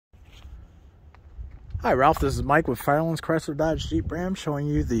Hi Ralph, this is Mike with Firelands Chrysler Dodge Jeep Ram, showing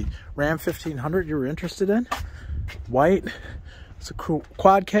you the Ram 1500 you were interested in. White. It's a cool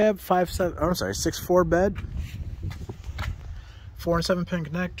quad cab, 6'4" bed, 4 and 7 pin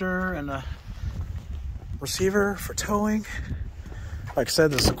connector, and a receiver for towing. Like I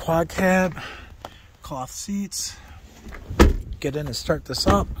said, this is a quad cab, cloth seats. Get in and start this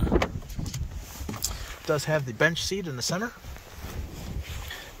up. It does have the bench seat in the center,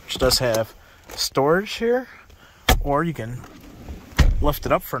 which does have storage here, or you can lift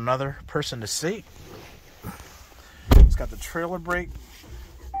it up for another person to see. It's got the trailer brake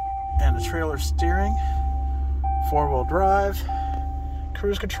and the trailer steering, 4-wheel drive,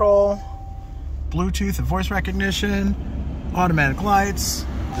 cruise control, Bluetooth and voice recognition, automatic lights.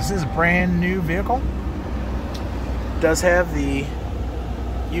 This is a brand new vehicle. It does have the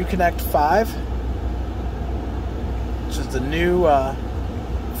Uconnect 5, which is the new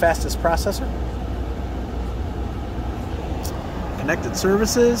fastest processor. Connected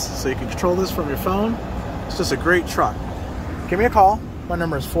services, so you can control this from your phone. It's just a great truck. Give me a call. My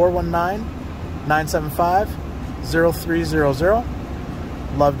number is 419-975-0300.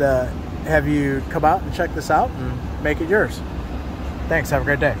 Love to have you come out and check this out and make it yours. Thanks. Have a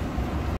great day.